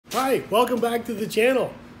Hi, welcome back to the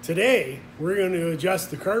channel. Today we're going to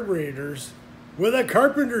adjust the carburetors with a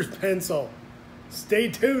carpenter's pencil. Stay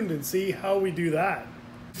tuned and see how we do that.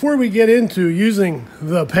 Before we get into using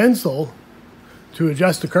the pencil to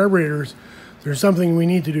adjust the carburetors, there's something we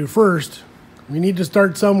need to do first. We need to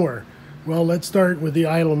start somewhere. Well, let's start with the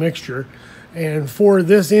idle mixture. And for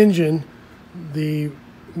this engine, the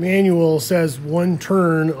manual says 1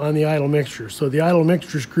 turn on the idle mixture. So the idle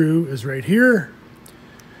mixture screw is right here.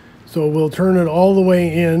 So we'll turn it all the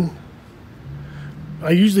way in.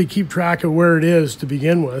 I usually keep track of where it is to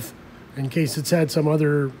begin with, in case it's had some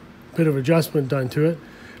other bit of adjustment done to it.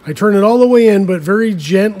 I turn it all the way in, but very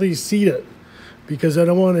gently seat it, because I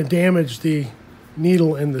don't want to damage the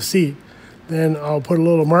needle in the seat. Then I'll put a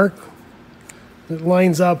little mark that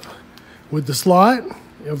lines up with the slot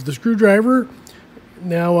of the screwdriver.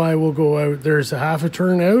 Now I will go out. There's a half a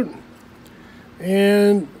turn out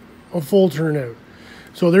and a full turn out.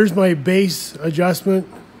 So there's my base adjustment.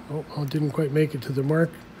 Oh, I didn't quite make it to the mark.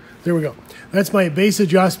 There we go. That's my base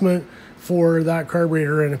adjustment for that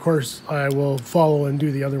carburetor, and of course I will follow and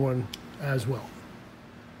do the other one as well.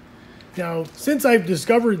 Now, since I've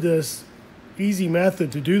discovered this easy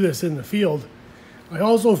method to do this in the field, I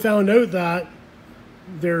also found out that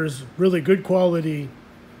there's really good quality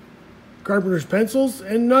carpenter's pencils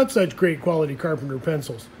and not such great quality carpenter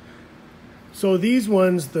pencils. So these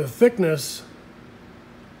ones, the thickness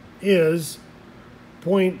is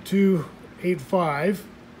 0.285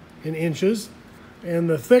 in inches, and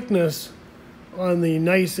the thickness on the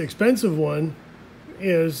nice expensive one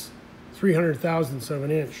is 300 thousandths of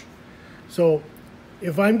an inch. So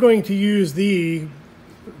if I'm going to use the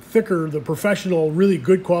thicker, the professional, really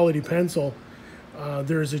good quality pencil,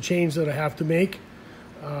 there's a change that I have to make.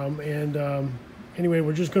 Anyway,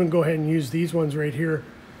 we're just going to go ahead and use these ones right here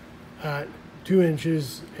at 2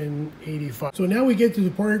 inches and 85. So now we get to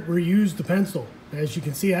the part where you use the pencil. As you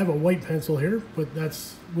can see, I have a white pencil here, but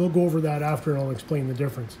we'll go over that after and I'll explain the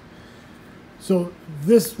difference. So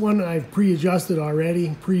this one I've pre-adjusted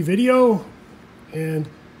already, pre-video, and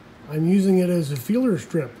I'm using it as a feeler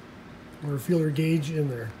strip or a feeler gauge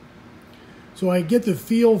in there. So I get the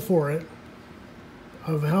feel for it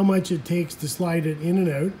of how much it takes to slide it in and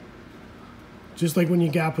out, just like when you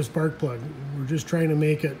gap a spark plug. We're just trying to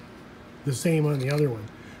make it the same on the other one.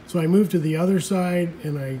 So I move to the other side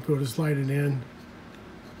and I go to slide it in,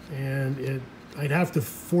 and I'd have to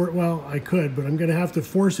well, I could, but I'm going to have to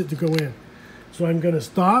force it to go in. So I'm going to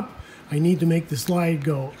stop. I need to make the slide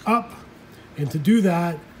go up, and to do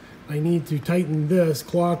that I need to tighten this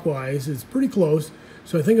clockwise. It's pretty close,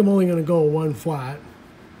 so I think I'm only going to go 1 flat.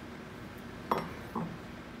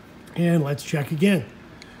 And let's check again.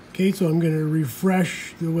 Okay, so I'm going to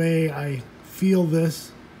refresh the way I feel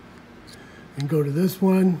this and go to this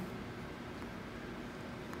one.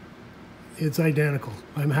 It's identical.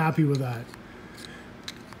 I'm happy with that.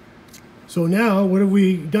 So now what have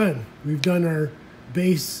we done? We've done our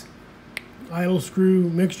base idle screw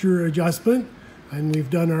mixture adjustment, and we've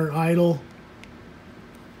done our idle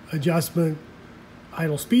adjustment,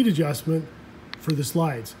 idle speed adjustment for the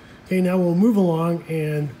slides. Okay, now we'll move along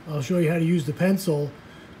and I'll show you how to use the pencil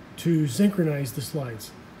to synchronize the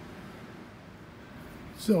slides.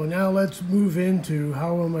 So now let's move into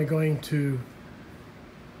how am I going to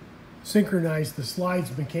synchronize the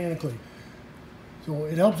slides mechanically. So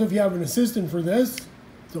it helps if you have an assistant for this.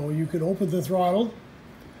 So you can open the throttle,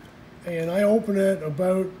 and I open it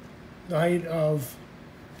about the height of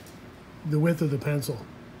the width of the pencil.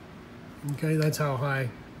 Okay, that's how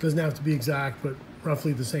high. Doesn't have to be exact, but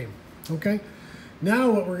roughly the same. Okay,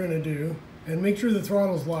 now what we're going to do, and make sure the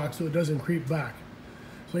throttle's locked so it doesn't creep back.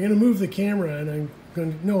 So I'm going to move the camera, and I'm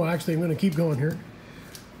going to, no, actually I'm going to keep going here.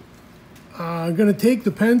 I'm going to take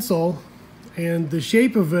the pencil, and the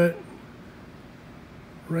shape of it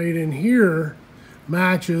right in here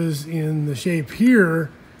matches in the shape here,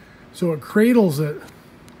 so it cradles it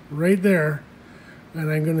right there, and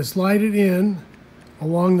I'm going to slide it in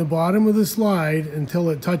along the bottom of the slide until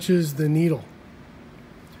it touches the needle,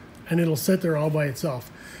 and it'll sit there all by itself.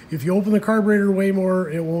 If you open the carburetor way more,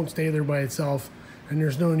 it won't stay there by itself, and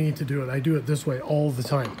there's no need to do it. I do it this way all the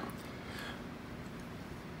time.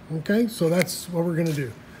 Okay, so that's what we're going to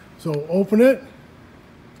do. So open it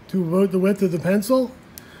to about the width of the pencil,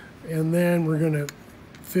 and then we're going to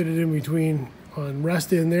fit it in between, on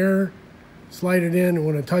rest in there, slide it in, and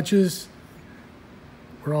when it touches,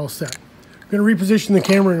 we're all set. I'm going to reposition the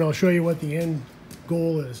camera and I'll show you what the end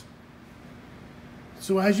goal is.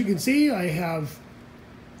 So as you can see, I have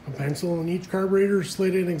a pencil in each carburetor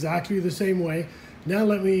slid in exactly the same way. Now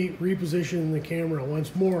let me reposition the camera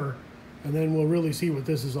once more, and then we'll really see what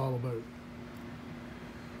this is all about.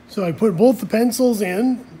 So I put both the pencils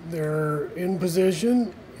in. They're in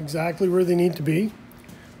position exactly where they need to be.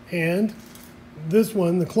 And this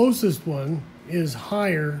one, the closest one, is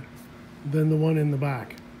higher than the one in the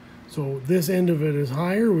back. So this end of it is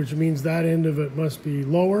higher, which means that end of it must be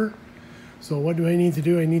lower. So what do I need to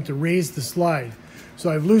do? I need to raise the slide. So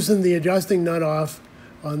I've loosened the adjusting nut off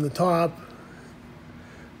on the top,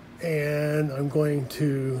 and I'm going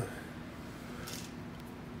to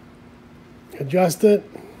adjust it.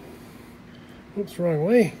 Oops, wrong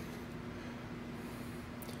way.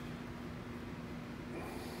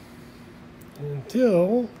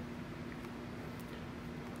 Until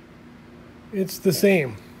it's the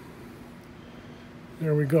same.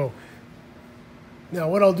 There we go. Now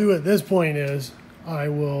what I'll do at this point is I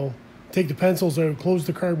will take the pencils out, close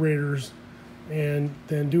the carburetors, and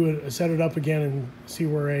then set it up again and see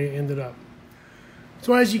where I ended up.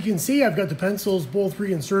 So as you can see, I've got the pencils both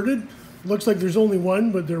reinserted. Looks like there's only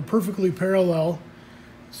one, but they're perfectly parallel.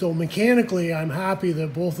 So mechanically, I'm happy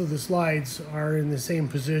that both of the slides are in the same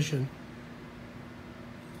position.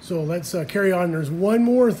 So let's carry on. There's one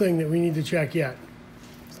more thing that we need to check yet.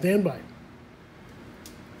 Stand by.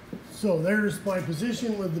 So there's my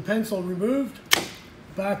position with the pencil removed.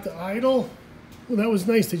 Back to idle. Well, that was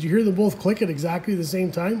nice. Did you hear them both click at exactly the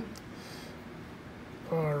same time?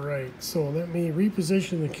 All right, so let me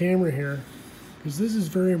reposition the camera here, because this is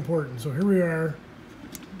very important. So here we are,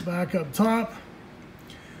 back up top.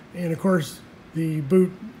 And of course, the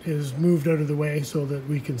boot is moved out of the way so that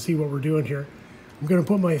we can see what we're doing here. I'm going to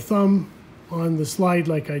put my thumb on the slide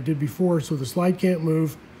like I did before so the slide can't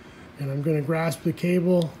move. And I'm going to grasp the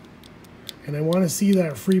cable, and I want to see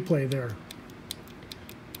that free play there.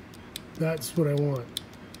 That's what I want.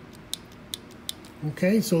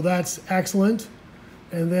 Okay, so that's excellent.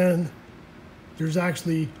 And then there's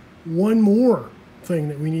actually one more thing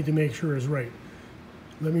that we need to make sure is right.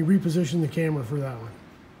 Let me reposition the camera for that one.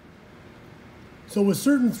 So with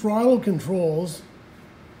certain throttle controls,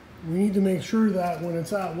 we need to make sure that when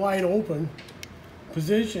it's at wide open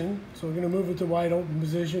position, so we're going to move it to wide open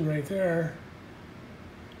position right there.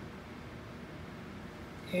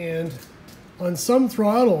 And on some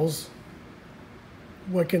throttles,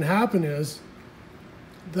 what can happen is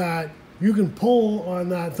that you can pull on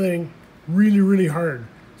that thing really, really hard.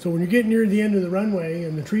 So when you get near the end of the runway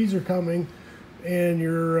and the trees are coming and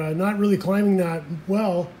you're not really climbing that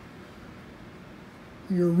well,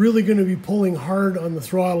 you're really going to be pulling hard on the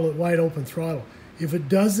throttle at wide open throttle. If it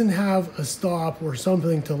doesn't have a stop or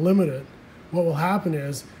something to limit it, what will happen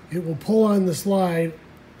is it will pull on the slide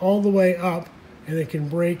all the way up and it can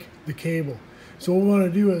break the cable. So what we want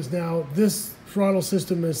to do is now this throttle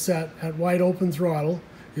system is set at wide open throttle.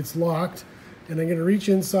 It's locked, and I'm going to reach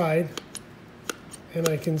inside, and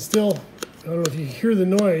I can still, I don't know if you hear the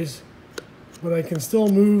noise, but I can still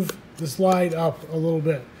move the slide up a little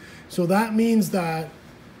bit. So that means that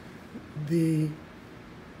the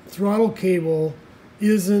throttle cable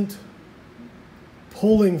isn't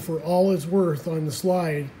pulling for all it's worth on the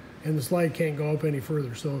slide, and the slide can't go up any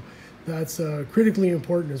further. So that's critically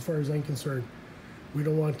important as far as I'm concerned. We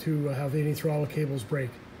don't want to have any throttle cables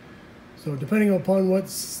break. So depending upon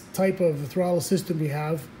what type of throttle system you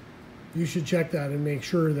have, you should check that and make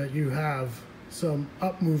sure that you have some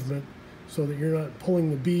up movement so that you're not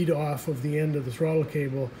pulling the bead off of the end of the throttle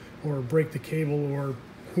cable or break the cable or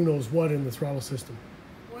who knows what in the throttle system.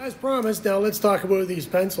 Well, as promised, now let's talk about these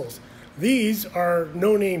pencils. These are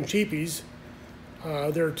no-name cheapies.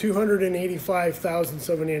 They're 285 thousandths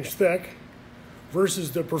of an inch thick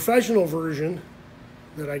versus the professional version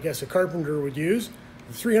that I guess a carpenter would use,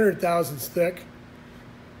 300 thousandths thick.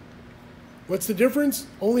 What's the difference?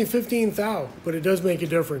 Only 15 thou, but it does make a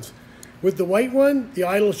difference. With the white one, the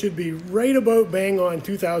idle should be right about bang on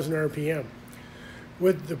 2,000 RPM.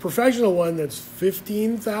 With the professional one that's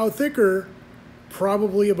 15 thou thicker,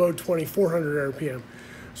 probably about 2,400 RPM.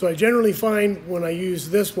 So I generally find when I use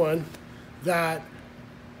this one that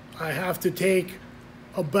I have to take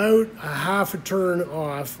about a half a turn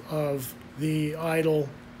off of the idle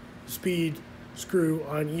speed screw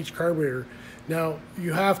on each carburetor. Now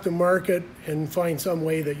you have to mark it and find some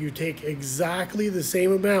way that you take exactly the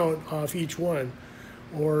same amount off each one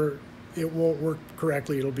or it won't work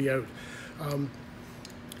correctly, it'll be out.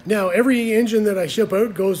 Now every engine that I ship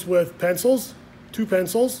out goes with pencils, two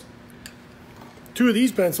pencils, two of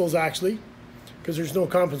these pencils actually, because there's no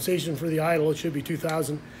compensation for the idle, it should be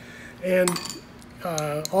 2,000. And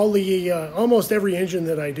almost every engine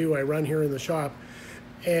that I do, I run here in the shop,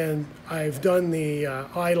 and I've done the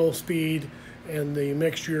idle speed and the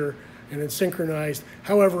mixture, and it's synchronized.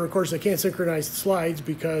 However, of course, I can't synchronize the slides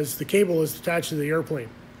because the cable is attached to the airplane.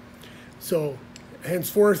 So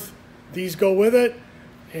henceforth, these go with it.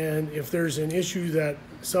 And if there's an issue that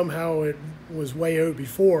somehow it was way out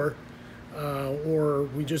before, or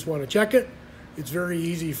we just want to check it, it's very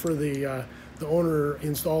easy for the owner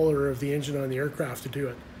installer of the engine on the aircraft to do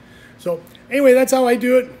it. So anyway, that's how I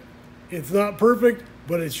do it. It's not perfect,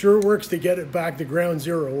 but it sure works to get it back to ground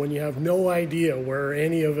zero when you have no idea where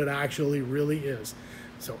any of it actually really is.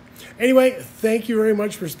 So anyway, thank you very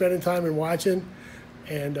much for spending time and watching.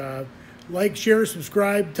 And like, share,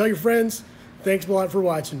 subscribe, tell your friends. Thanks a lot for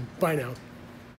watching. Bye now.